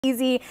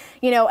easy,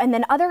 and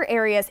then other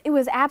areas, it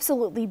was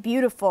absolutely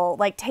beautiful,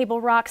 like Table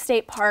Rock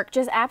State Park,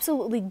 just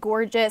absolutely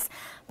gorgeous.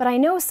 But I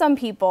know some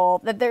people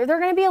that they're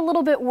going to be a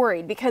little bit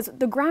worried because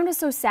the ground is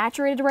so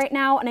saturated right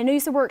now. And I know you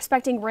said we're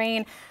expecting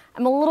rain.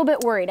 I'm a little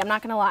bit worried, I'm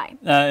not going to lie.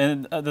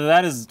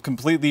 That is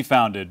completely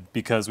founded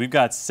because we've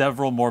got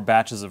several more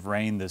batches of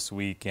rain this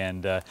week,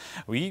 and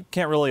we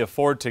can't really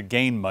afford to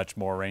gain much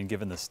more rain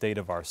given the state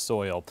of our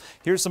soil.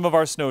 Here's some of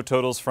our snow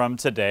totals from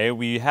today.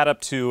 We had up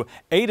to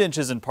 8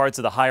 inches in parts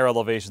of the higher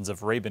elevations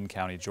of Rabun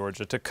County,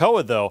 Georgia.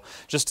 Toccoa, though,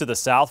 just to the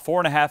south,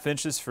 4.5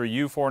 inches for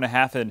you,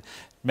 4.5 in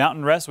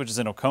Mountain Rest, which is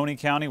in Oconee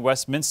County.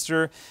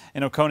 Westminster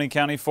in Oconee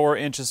County, 4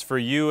 inches for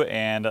you,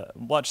 and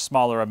much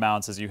smaller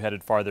amounts as you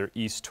headed farther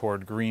east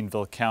toward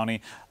Greenville County.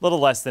 A little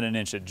less than an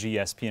inch at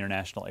GSP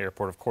International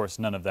Airport. Of course,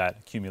 none of that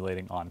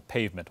accumulating on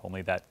pavement.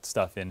 Only that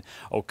stuff in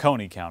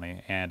Oconee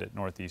County and at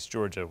Northeast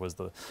Georgia was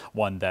the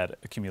one that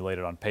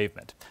accumulated on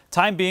pavement.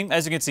 Time being,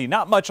 as you can see,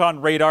 not much on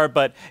radar,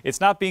 but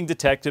it's not being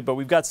detected. But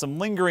we've got some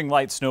lingering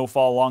light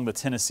snowfall along the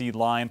Tennessee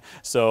line.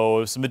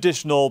 So some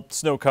additional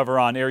snow cover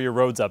on area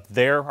roads up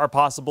there are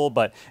possible.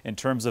 But in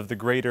terms of the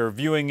greater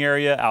viewing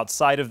area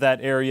outside of that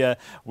area,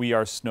 we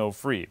are snow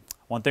free.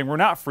 One thing we're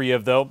not free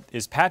of, though,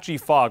 is patchy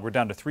fog. We're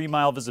down to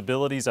 3-mile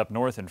visibilities up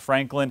north in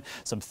Franklin.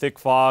 Some thick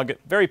fog,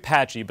 very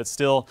patchy, but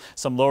still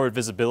some lowered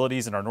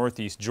visibilities in our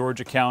northeast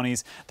Georgia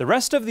counties. The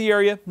rest of the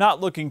area not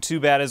looking too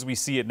bad as we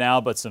see it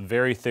now, but some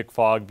very thick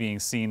fog being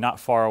seen not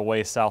far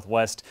away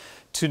southwest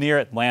to near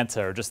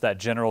Atlanta, or just that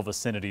general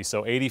vicinity.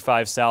 So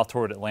 85 south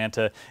toward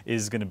Atlanta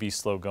is going to be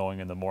slow going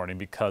in the morning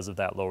because of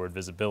that lowered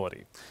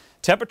visibility.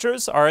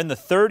 Temperatures are in the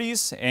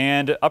 30s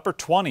and upper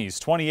 20s,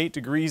 28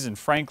 degrees in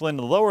Franklin,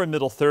 the lower and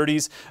middle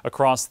 30s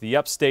across the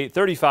upstate,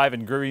 35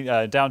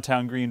 in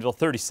downtown Greenville,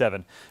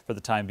 37 for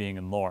the time being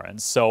in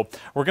Lawrence. So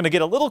we're going to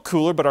get a little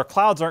cooler, but our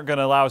clouds aren't going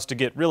to allow us to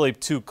get really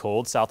too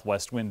cold.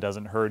 Southwest wind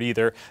doesn't hurt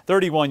either.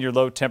 31 your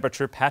low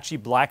temperature, patchy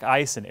black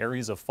ice and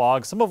areas of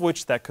fog, some of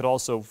which that could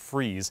also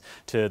freeze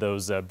to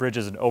those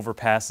bridges and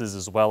overpasses,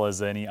 as well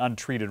as any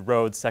untreated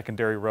roads,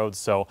 secondary roads.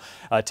 So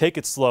take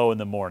it slow in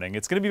the morning.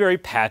 It's going to be very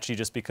patchy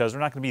just because we're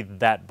not going to be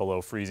that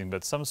below freezing,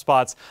 but some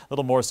spots a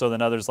little more so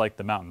than others, like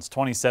the mountains.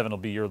 27 will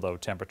be your low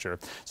temperature.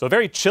 So a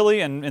very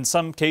chilly and in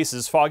some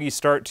cases foggy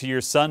start to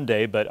your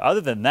Sunday, but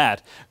other than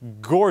that,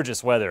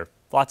 gorgeous weather.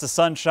 Lots of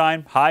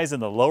sunshine, highs in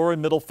the lower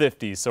and middle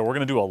 50s. So we're going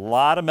to do a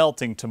lot of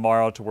melting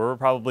tomorrow to where we're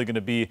probably going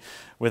to be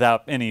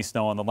without any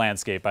snow on the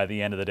landscape by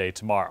the end of the day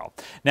tomorrow.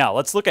 Now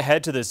let's look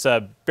ahead to this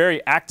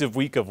very active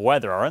week of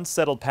weather. Our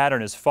unsettled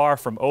pattern is far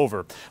from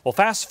over. Well,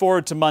 fast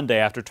forward to Monday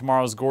after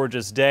tomorrow's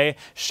gorgeous day.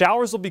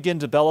 Showers will begin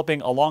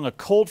developing along a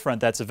cold front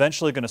that's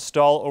eventually going to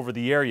stall over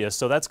the area.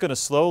 So that's going to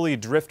slowly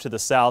drift to the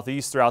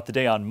southeast throughout the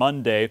day on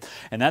Monday.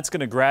 And that's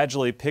going to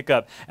gradually pick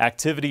up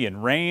activity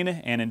and rain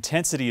and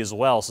intensity as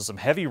well. So some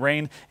heavy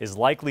rain is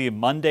likely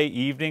Monday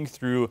evening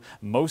through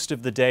most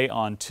of the day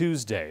on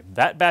Tuesday.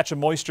 That batch of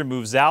moisture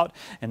moves out,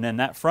 and then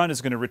that front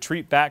is going to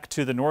retreat back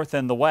to the north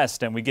and the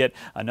west, and we get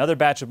another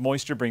batch of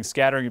moisture bringing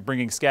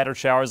scattered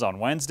showers on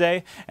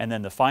Wednesday, and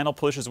then the final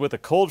push is with a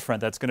cold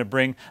front that's going to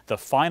bring the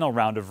final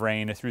round of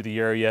rain through the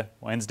area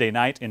Wednesday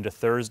night into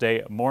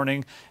Thursday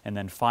morning, and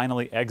then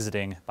finally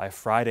exiting by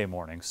Friday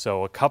morning.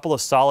 So a couple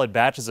of solid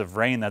batches of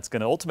rain that's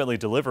going to ultimately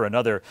deliver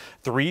another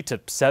 3 to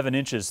 7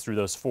 inches through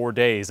those 4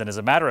 days. And as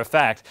a matter of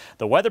fact,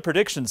 the Weather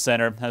Prediction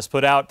Center has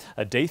put out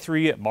a day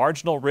 3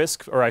 marginal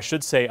risk, or I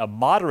should say a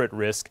moderate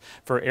risk,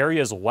 for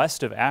areas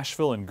west of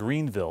Asheville and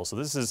Greenville. So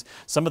this is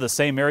some of the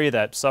same area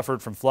that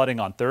suffered from flooding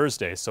on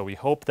Thursday. So we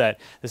hope that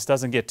this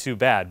doesn't get too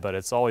bad, but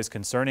it's always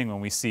concerning when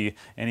we see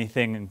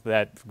anything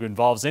that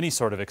involves any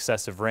sort of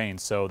excessive rain.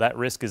 So that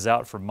risk is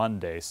out for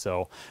Monday.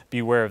 So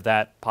beware of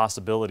that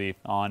possibility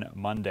on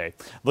Monday.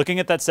 Looking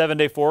at that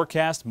 7-day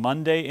forecast,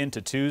 Monday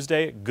into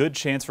Tuesday, good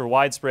chance for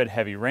widespread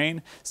heavy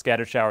rain.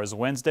 Scattered showers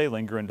Wednesday,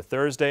 linger into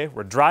Thursday.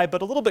 We're dry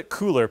but a little bit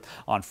cooler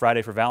on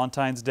Friday for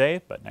Valentine's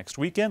Day, but next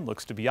weekend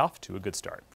looks to be off to a good start.